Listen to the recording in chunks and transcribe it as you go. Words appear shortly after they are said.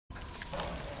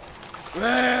The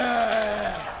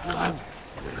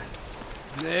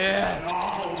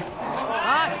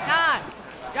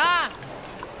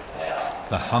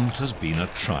hunt has been a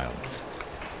triumph.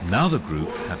 Now the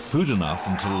group have food enough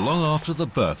until long after the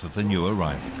birth of the new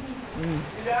arrival.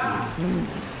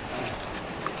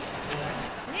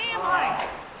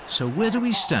 So where do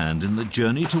we stand in the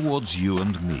journey towards you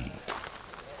and me?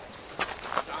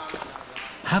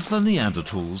 Have the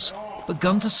Neanderthals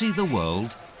begun to see the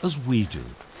world as we do?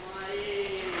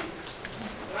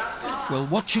 Well,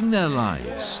 watching their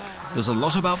lives, there's a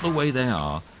lot about the way they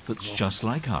are that's just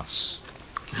like us.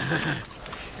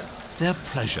 Their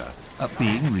pleasure at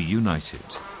being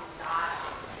reunited.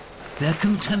 Their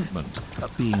contentment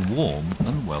at being warm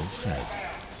and well fed.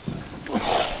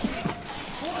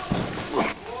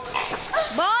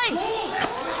 Boy!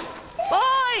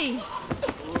 Boy!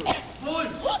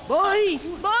 Boy!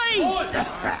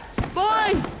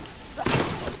 Boy!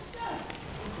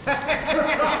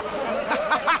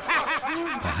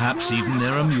 Perhaps even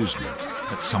their amusement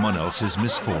at someone else's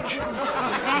misfortune.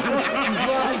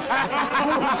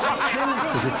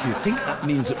 Because if you think that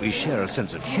means that we share a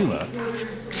sense of humour,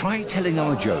 try telling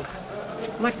them a joke.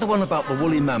 Like the one about the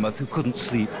woolly mammoth who couldn't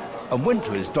sleep and went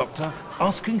to his doctor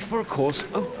asking for a course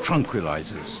of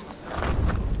tranquilizers.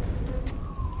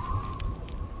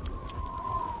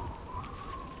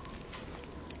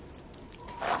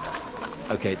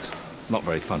 Okay, it's not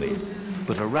very funny,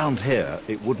 but around here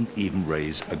it wouldn't even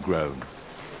raise a groan.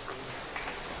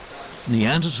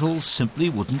 Neanderthals simply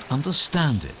wouldn't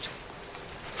understand it.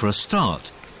 For a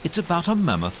start, it's about a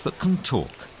mammoth that can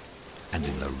talk. And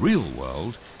in the real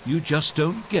world, you just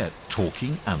don't get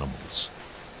talking animals.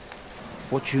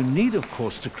 What you need, of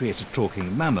course, to create a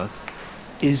talking mammoth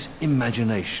is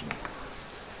imagination.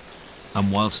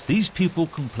 And whilst these people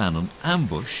can plan an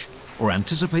ambush or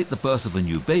anticipate the birth of a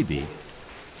new baby,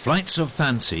 flights of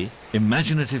fancy,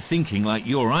 imaginative thinking like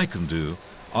you or I can do,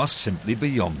 are simply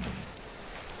beyond them.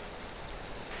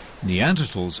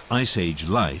 Neanderthals' Ice Age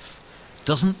life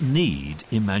doesn't need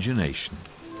imagination.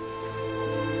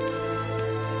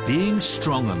 Being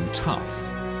strong and tough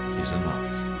is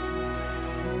enough.